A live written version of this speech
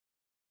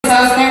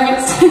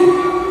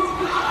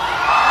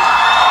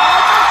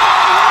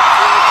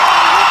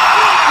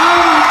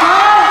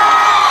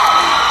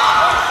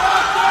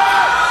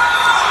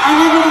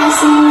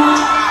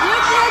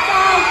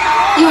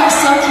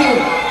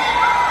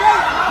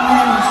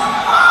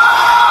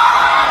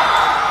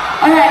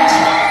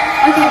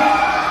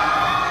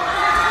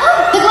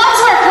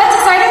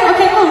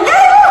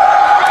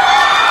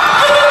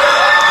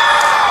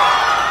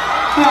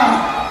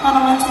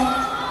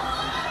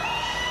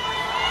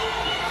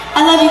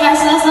I love you guys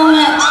so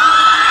much.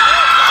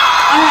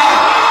 Alright,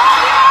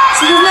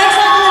 so this next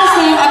song I'm going to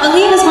sing, I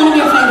believe is one of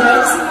your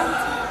favorites.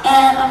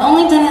 And I've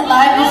only done it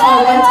live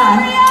before one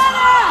time.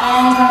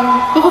 And,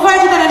 but before I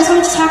do that, I just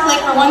wanted to talk like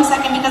for 1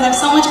 second because I have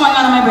so much going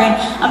on in my brain.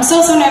 I'm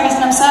so nervous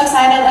and I'm so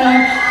excited and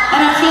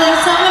I'm feeling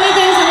so many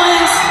things at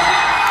once.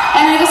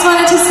 And I just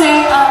wanted to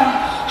say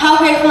how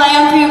grateful I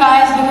am for you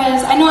guys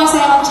because I know I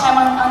say it all the time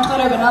on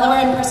Twitter, but now that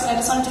we're in person, I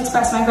just wanted to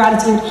express my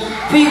gratitude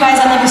for you guys.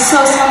 I love you so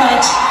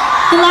much.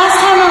 The last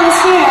time I was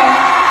here,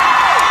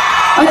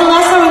 or the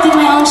last time I did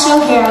my own show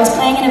here, I was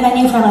playing in a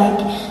venue for like,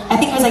 I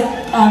think it was like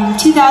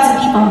 2,000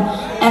 people.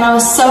 And I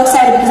was so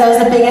excited because that was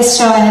the biggest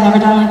show I had ever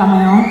done like on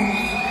my own.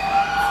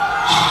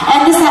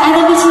 And this, I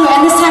love you too,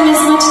 and this time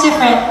is much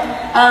different.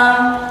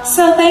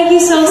 So thank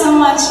you so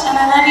much, and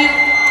I love you,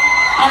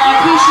 and I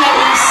appreciate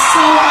you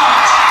so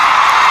much.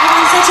 Like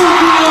on such a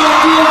real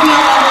level,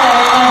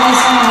 I love you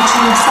so much,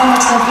 and there's so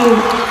much love you.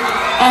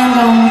 And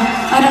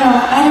I don't know,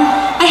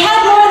 I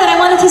had more that I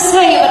wanted to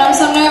say, but I'm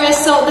so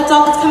nervous, so that's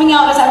all that's coming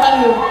out is I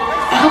love you.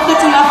 I hope that's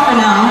enough for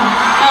now.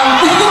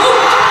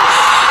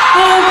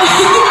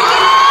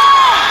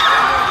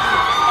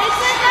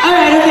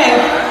 Alright, okay.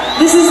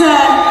 This is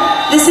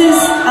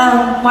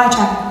Y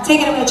track.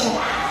 Take it away, Chuck.